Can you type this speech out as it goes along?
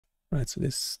Right, so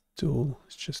this tool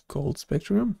is just called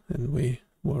Spectrogram, and we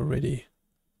were ready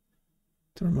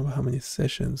to remember how many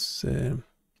sessions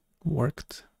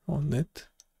worked on it.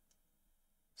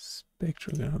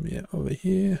 Spectrogram, yeah, over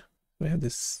here we have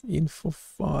this info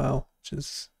file, which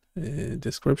is a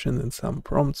description and some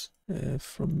prompts.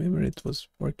 From memory it was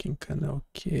working kind of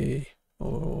okay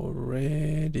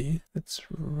already. Let's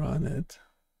run it.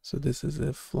 So this is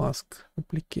a Flask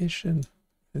application,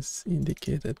 as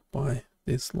indicated by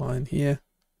this line here.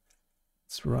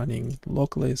 It's running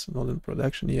locally, it's not in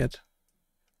production yet,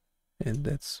 and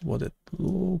that's what it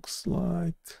looks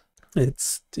like. It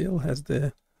still has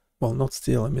the, well, not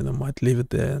still, I mean, I might leave it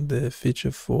there, the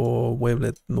feature for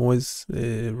wavelet noise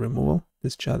removal.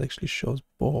 This chart actually shows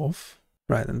both.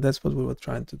 Right, and that's what we were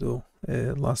trying to do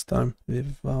last time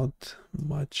without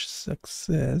much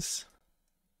success,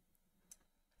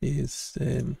 is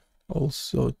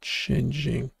also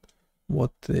changing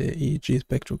what the EEG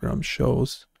spectrogram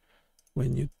shows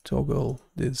when you toggle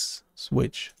this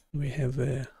switch. We have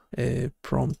a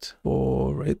prompt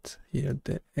for it here at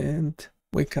the end.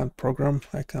 We can't program,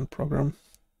 I can't program.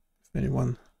 If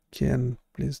anyone can,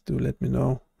 please do let me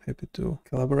know. Happy to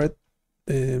collaborate.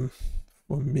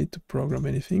 For me to program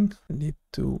anything, I need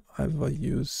to either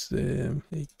use a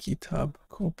GitHub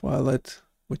Copilot,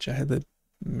 which I had a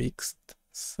mixed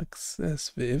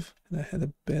success with, and I had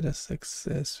a better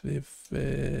success with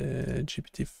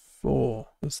GPT-4. So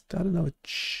start our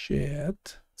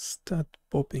chat, start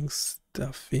popping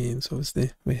stuff in. So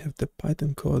obviously we have the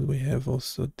Python code, we have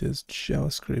also this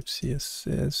JavaScript,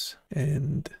 CSS,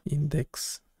 and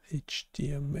index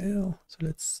HTML. So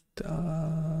let's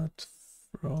start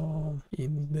from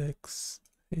index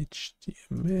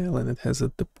HTML, and it has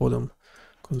at the bottom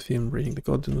confirm reading the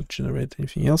code, do not generate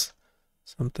anything else.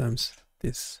 Sometimes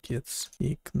this gets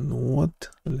ignored.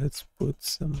 Let's put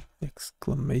some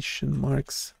exclamation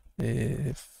marks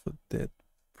for that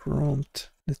prompt.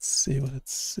 Let's see what it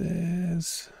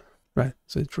says. Right,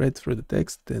 so it read through the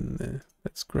text, then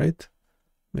that's great.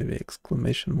 Maybe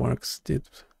exclamation marks did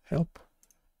help,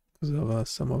 because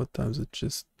some other times it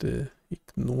just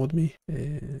ignored me.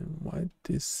 Why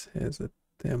this has a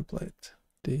template?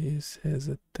 This has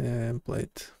a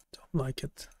template. Don't like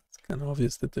it. It's kind of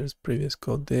obvious that there's previous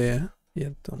code there.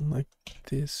 Yeah, don't like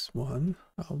this one.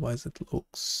 Otherwise it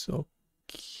looks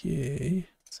okay.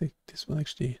 It's like this one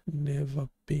actually never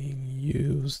being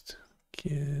used.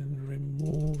 Can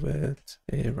remove it.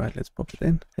 Right, let's pop it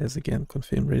in. As again,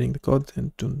 confirm reading the code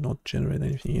and do not generate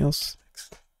anything else.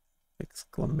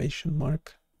 Exclamation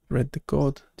mark. Read the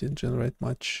code, didn't generate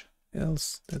much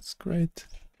else. That's great.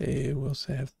 We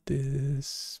also have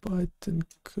this Python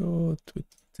code. We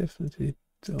definitely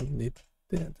don't need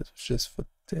that. That was just for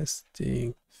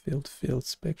testing. Field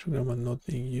spectrogram are not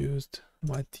being used.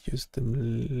 Might use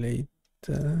them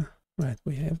later. Right,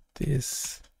 we have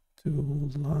this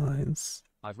 2 lines.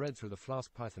 I've read through the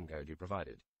Flask Python code you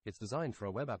provided. It's designed for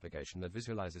a web application that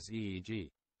visualizes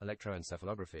EEG,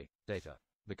 electroencephalography, data.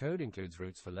 The code includes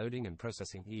routes for loading and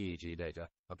processing EEG data,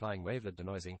 applying wavelet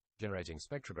denoising, generating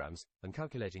spectrograms, and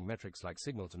calculating metrics like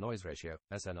signal-to-noise ratio,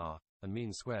 SNR, and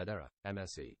mean squared error,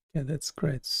 MSE. Yeah, that's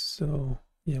great. So,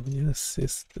 yeah, we need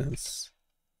assistance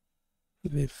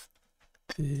with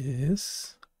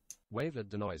this. Wavelet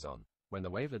denoise on. When the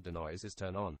wavelet denoise is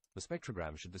turned on, the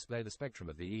spectrogram should display the spectrum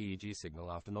of the EEG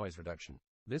signal after noise reduction.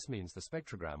 This means the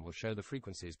spectrogram will show the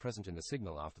frequencies present in the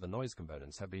signal after the noise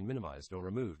components have been minimized or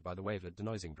removed by the wavelet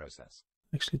denoising process.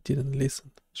 Actually didn't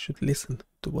listen. Should listen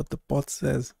to what the bot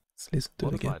says. Let's listen to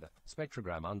it again. Modify the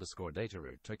spectrogram underscore data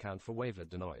route to account for wavelet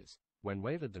denoise. When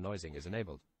wavelet denoising is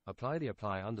enabled, apply the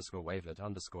apply underscore wavelet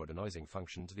underscore denoising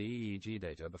function to the EEG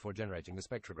data before generating the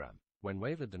spectrogram. When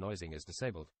wavelet denoising is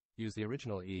disabled, use the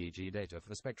original EEG data for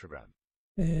the spectrogram.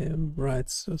 Right,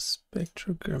 so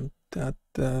spectrogram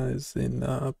data is in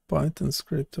Python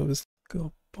script. Obviously,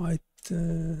 go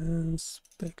Python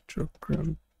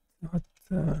spectrogram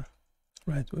data.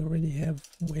 Right, we already have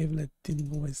wavelet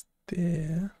denoise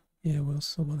there. Yeah, we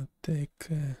also want to take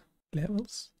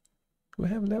levels. Do we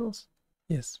have levels?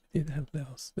 Yes, we did have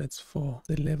levels. That's for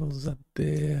the levels are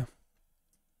there.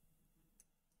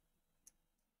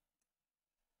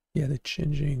 Yeah, they're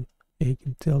changing. You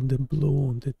can tell the blue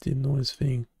on the denoise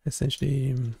thing,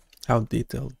 essentially how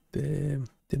detailed the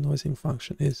denoising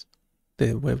function is,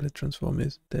 the wavelet transform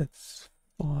is. That's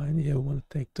fine. Yeah, we want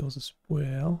to take those as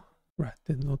well. Right,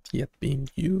 they're not yet being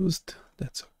used.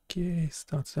 That's okay.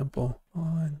 Start sample,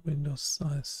 fine. Windows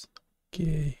size,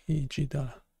 okay. EEG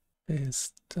data.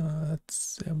 Start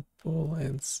sample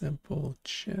and sample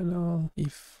channel.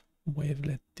 If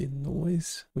wavelet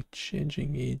denoise, we're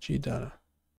changing EEG data.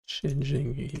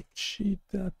 Changing EEG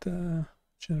data.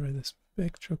 generate a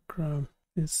spectrogram.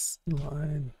 This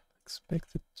line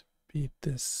expected to be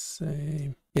the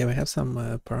same. Yeah, we have some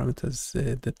parameters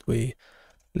that we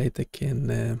later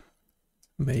can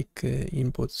make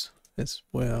inputs as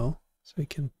well. So we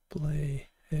can play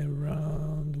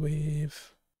around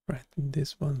with, right, and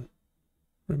this one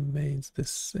remains the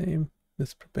same.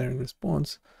 This preparing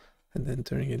response and then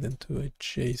turning it into a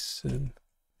JSON.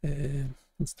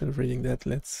 Instead of reading that,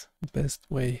 let's, best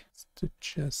way is to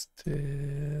just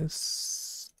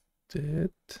test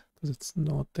it, because it's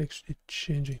not actually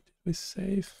changing. Did we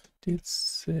save? Did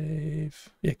save.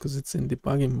 Yeah, because it's in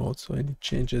debugging mode, so any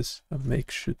changes I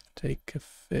make should take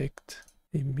effect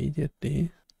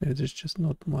immediately. Maybe there's just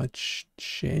not much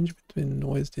change between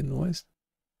noise and denoise.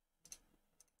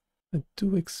 I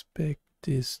do expect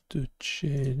this to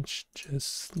change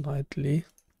just slightly,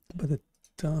 but it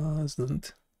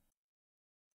doesn't.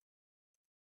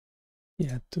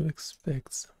 Yeah, I do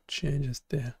expect some changes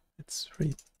there. Let's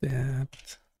read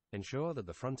that. Ensure that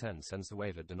the front end sends the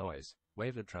wavelet denoise,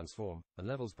 wavelet transform, and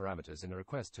levels parameters in a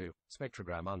request to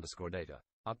spectrogram_data.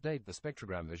 Update the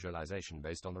spectrogram visualization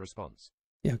based on the response.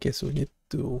 Yeah, okay, so we need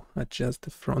to adjust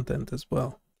the front end as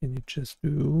well. Can you just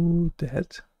do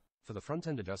that? For the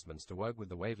front-end adjustments to work with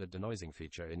the wavelet denoising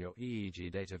feature in your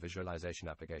EEG data visualization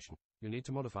application, you need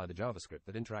to modify the JavaScript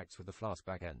that interacts with the Flask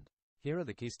backend. Here are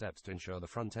the key steps to ensure the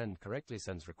front end correctly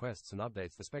sends requests and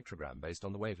updates the spectrogram based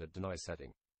on the wavelet denoise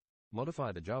setting.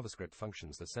 Modify the JavaScript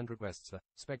functions that send requests to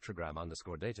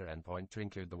spectrogram_data endpoint to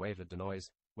include the wavelet denoise,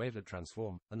 wavelet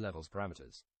transform, and levels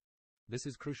parameters. This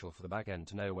is crucial for the backend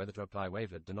to know whether to apply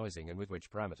wavelet denoising and with which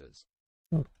parameters.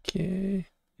 Okay.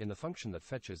 In the function that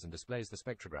fetches and displays the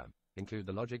spectrogram, include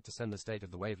the logic to send the state of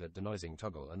the wavelet denoising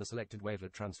toggle and the selected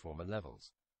wavelet transform and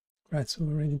levels. Right, so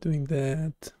we're already doing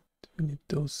that. Do we need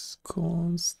those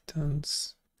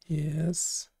constants?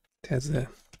 Yes. It has a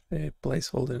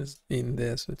placeholder in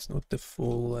there, so it's not the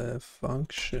full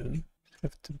function. You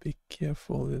have to be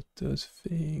careful with those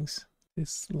things.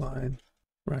 This line.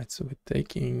 Right, so we're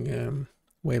taking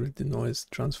wavelet denoise,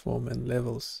 transform, and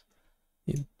levels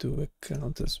into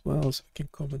account as well, so we can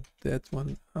comment that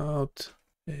one out.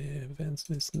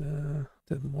 Events listener,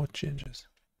 there are more changes.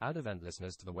 Add event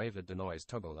listeners to the wavelet denoise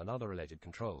toggle and other related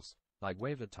controls, like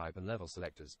wavelet type and level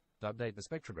selectors, to update the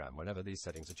spectrogram whenever these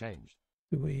settings are changed.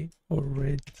 Do we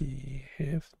already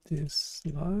have this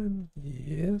line?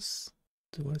 Yes.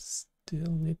 Do I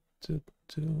still need to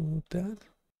do that?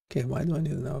 Okay, why do I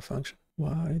need another function?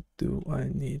 Why do I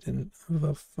need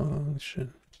another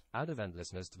function? Add event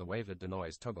listeners to the wavelet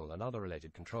denoise toggle and other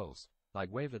related controls,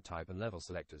 like wavelet type and level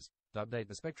selectors, to update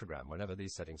the spectrogram whenever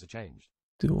these settings are changed.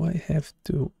 Do I have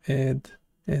to add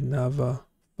another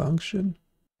function?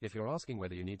 If you're asking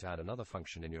whether you need to add another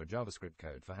function in your JavaScript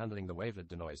code for handling the wavelet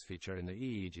denoise feature in the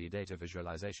EEG data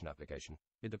visualization application,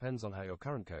 it depends on how your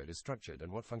current code is structured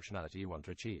and what functionality you want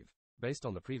to achieve. Based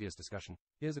on the previous discussion,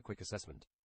 here's a quick assessment.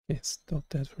 Okay, stop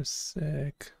that for a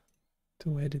sec.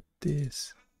 To edit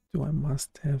this, do I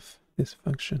must have this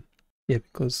function? Yeah,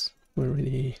 because we're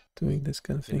already doing this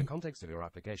kind of thing. In the context of your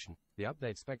application, the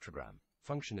update spectrogram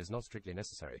function is not strictly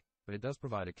necessary, but it does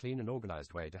provide a clean and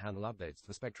organized way to handle updates to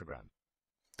the spectrogram.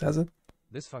 Does it?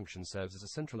 This function serves as a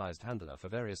centralized handler for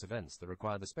various events that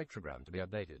require the spectrogram to be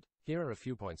updated. Here are a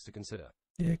few points to consider.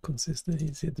 Yeah, consistent,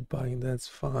 easy debugging, that's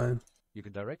fine. You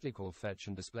could directly call fetch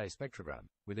and display spectrogram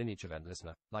within each event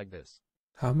listener, like this.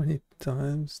 How many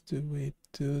times do we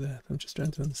do that? I'm just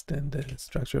trying to understand the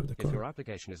structure of the code. If your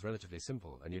application is relatively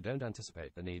simple and you don't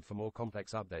anticipate the need for more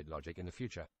complex update logic in the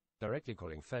future, directly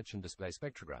calling fetch and display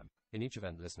spectrogram in each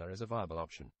event listener is a viable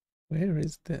option. Where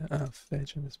is the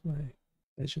fetch and display?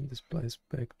 Fetch and display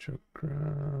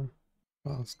spectrogram.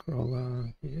 File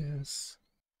scroller, yes.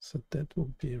 So that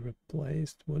will be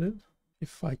replaced, would it?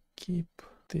 If I keep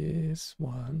this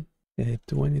one,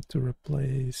 do I need to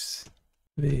replace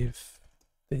with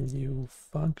the new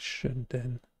function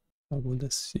then? I would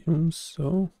assume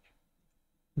so.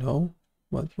 No?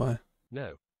 What? Why?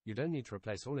 No, you don't need to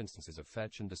replace all instances of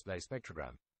fetch and display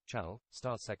spectrogram, channel,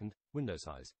 start second, window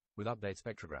size, with update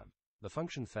spectrogram. The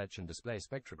function fetch and display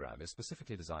spectrogram is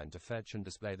specifically designed to fetch and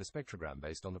display the spectrogram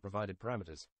based on the provided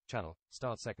parameters, channel,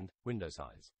 start second, window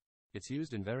size. It's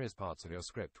used in various parts of your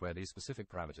script where these specific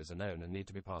parameters are known and need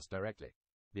to be passed directly.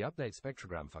 The update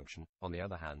spectrogram function, on the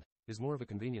other hand, is more of a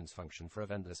convenience function for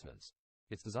event listeners.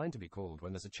 It's designed to be called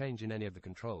when there's a change in any of the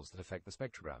controls that affect the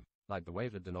spectrogram, like the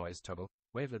wavelet denoise toggle,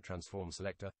 wavelet transform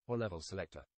selector, or level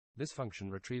selector. This function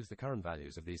retrieves the current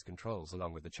values of these controls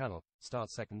along with the channel, start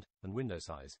second, and window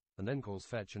size, and then calls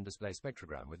fetch and display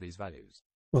spectrogram with these values.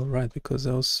 Well, right, because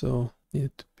I also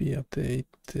need to be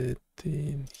updated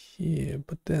in here,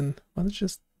 but then why don't I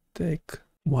just take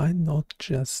Why not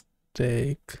just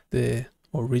take the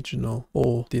original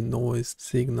or denoised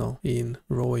signal in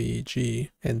raw EEG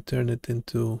and turn it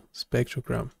into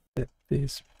spectrogram? That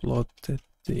is plotted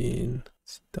in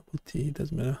double T,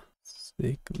 doesn't matter.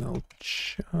 Signal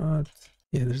chart.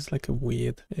 Yeah, there's like a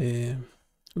weird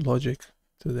logic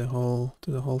to the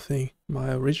whole thing.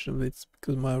 It's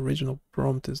because my original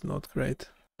prompt is not great.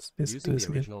 Using the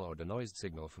original or denoised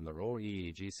signal from the raw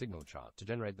EEG signal chart to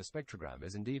generate the spectrogram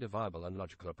is indeed a viable and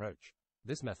logical approach.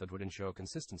 This method would ensure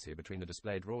consistency between the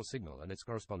displayed raw signal and its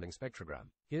corresponding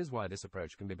spectrogram. Here's why this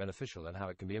approach can be beneficial and how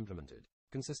it can be implemented.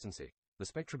 Consistency. The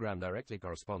spectrogram directly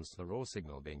corresponds to the raw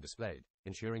signal being displayed,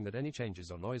 ensuring that any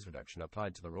changes or noise reduction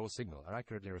applied to the raw signal are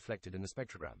accurately reflected in the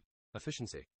spectrogram.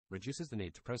 Efficiency. Reduces the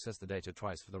need to process the data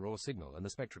twice for the raw signal and the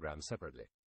spectrogram separately.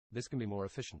 This can be more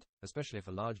efficient, especially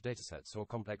for large datasets or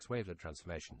complex wavelet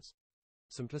transformations.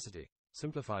 Simplicity.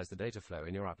 Simplifies the data flow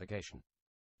in your application.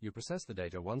 You process the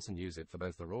data once and use it for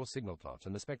both the raw signal plot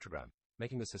and the spectrogram,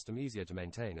 making the system easier to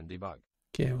maintain and debug.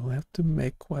 Okay, we'll have to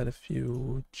make quite a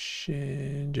few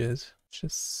changes.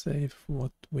 Just save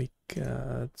what we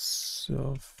got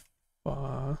so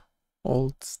far.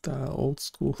 Old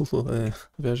school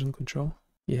version control.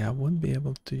 Yeah, I won't be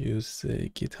able to use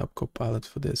GitHub Copilot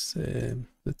for this.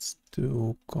 That's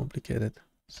too complicated.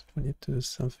 So we need to do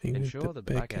something Ensure with the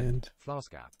that the backend.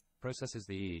 Flask app processes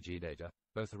the EEG data,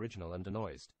 both original and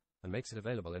denoised, and makes it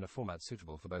available in a format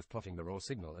suitable for both plotting the raw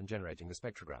signal and generating the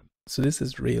spectrogram. So this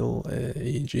is real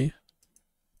EEG.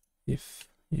 If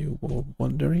you were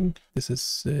wondering, this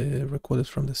is recorded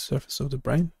from the surface of the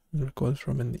brain, recorded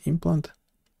from an implant.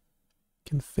 You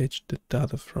can fetch the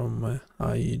data from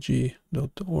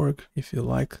IEG.org if you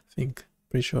like.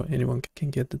 Pretty sure anyone can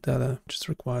get the data, just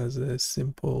requires a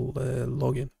simple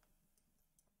login.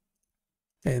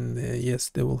 And yes,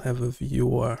 they will have a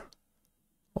viewer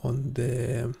on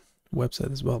the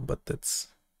website as well, but that's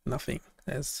nothing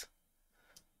as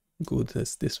good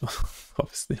as this one.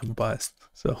 Obviously I'm biased,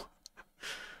 so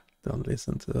don't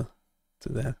listen to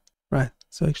that. Right,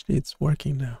 so actually it's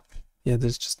working now. Yeah,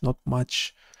 there's just not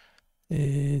much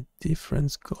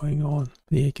difference going on.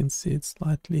 There you can see it's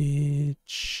slightly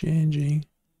changing.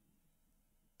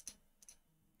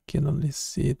 You can only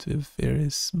see it with very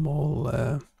small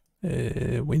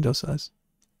window size.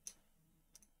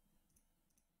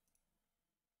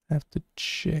 I have to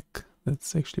check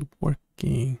that's actually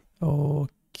working.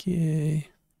 Okay.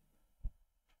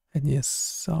 And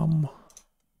yes,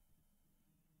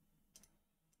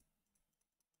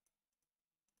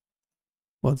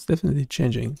 well, it's definitely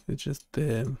changing. It just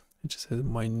has a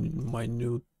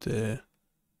minute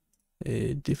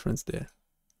difference there.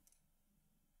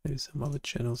 Maybe some other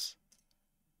channels.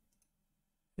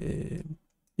 Yeah,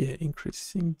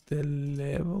 increasing the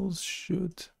levels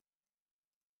should.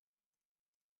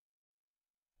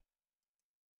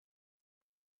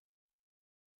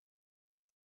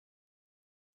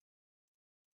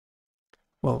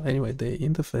 Well, anyway, the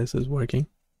interface is working,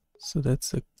 so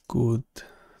that's a good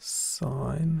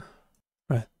sign.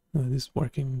 Right, no, this is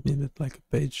working. Needed like a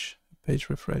page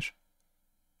refresh.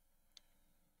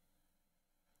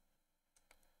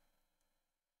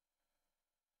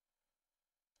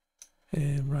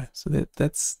 Right, so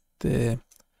that's the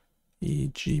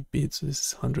EEG beat. So this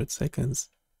is 100 seconds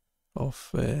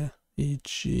of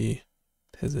EEG.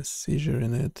 It has a seizure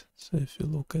in it. So if you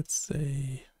look at,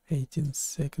 say, 18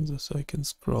 seconds or so, you can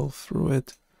scroll through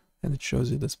it and it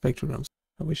shows you the spectrograms.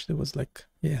 I wish there was like,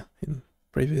 yeah, in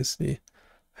previously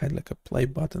I had like a play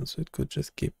button so it could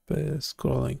just keep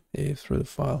scrolling through the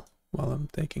file while I'm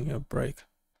taking a break.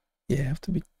 Yeah, I have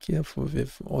to be careful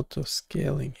with auto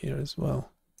scaling here as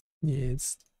well. Yeah,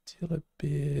 it's still a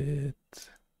bit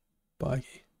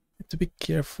buggy. Have to be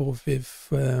careful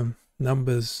with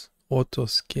numbers auto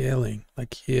scaling,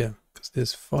 like here, because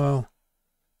this file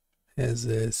has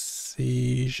a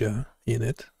seizure in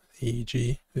it,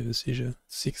 EEG with a seizure,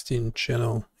 16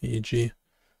 channel EEG. You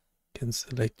can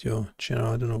select your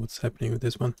channel. I don't know what's happening with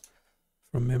this one.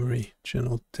 From memory,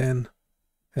 channel 10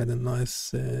 had a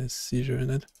nice seizure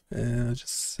in it.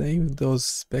 Just saying, those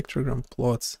spectrogram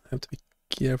plots, have to be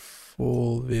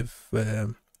careful with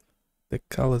the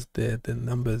colors there, the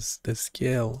numbers, the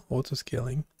scale, auto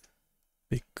scaling,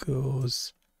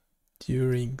 because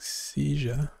during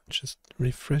seizure, just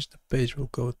refresh the page, will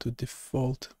go to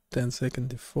default, 10-second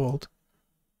default.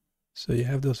 So you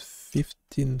have those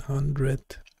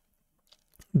 1500,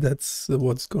 that's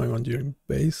what's going on during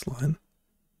baseline.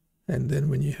 And then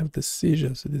when you have the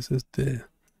seizure, so this is the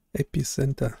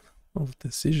epicenter of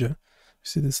the seizure, you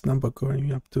see this number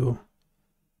going up to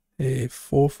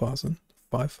 4,000,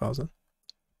 5,000.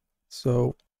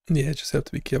 So yeah, just have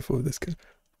to be careful with this.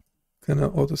 kind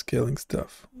of auto-scaling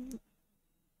stuff.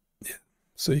 Yeah,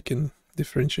 so you can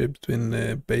differentiate between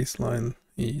baseline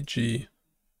EEG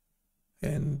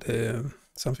and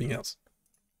something else,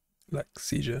 like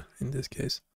seizure in this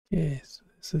case. Yeah, so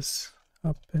this is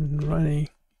up and running.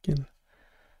 You can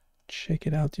check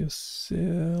it out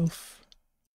yourself.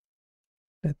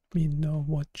 Let me know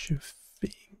what you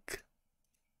think.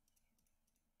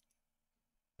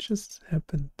 Just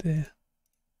happened there.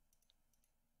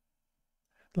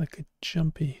 Like a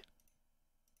jumpy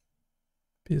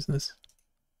business.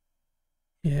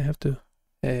 Yeah, I have to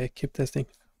keep testing.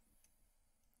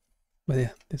 But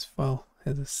yeah, this file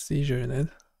has a seizure in it.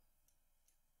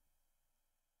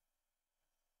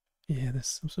 Yeah, there's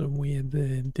some sort of weird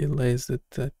delays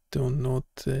that I do not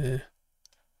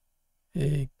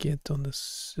get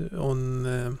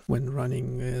on when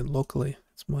running locally.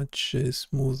 It's much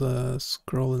smoother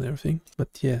scroll and everything. But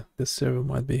yeah, the server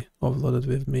might be overloaded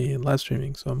with me live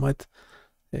streaming, so I might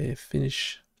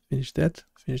finish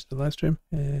the live stream.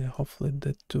 Hopefully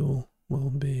that tool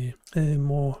will be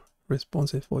more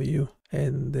responsive for you,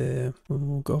 and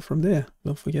we'll go from there.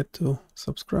 Don't forget to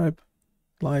subscribe,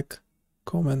 like,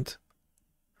 comment,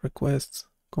 requests,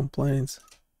 complaints.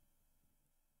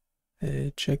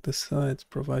 Check the site,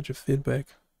 provide your feedback,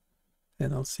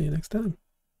 and I'll see you next time.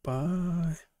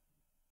 Bye.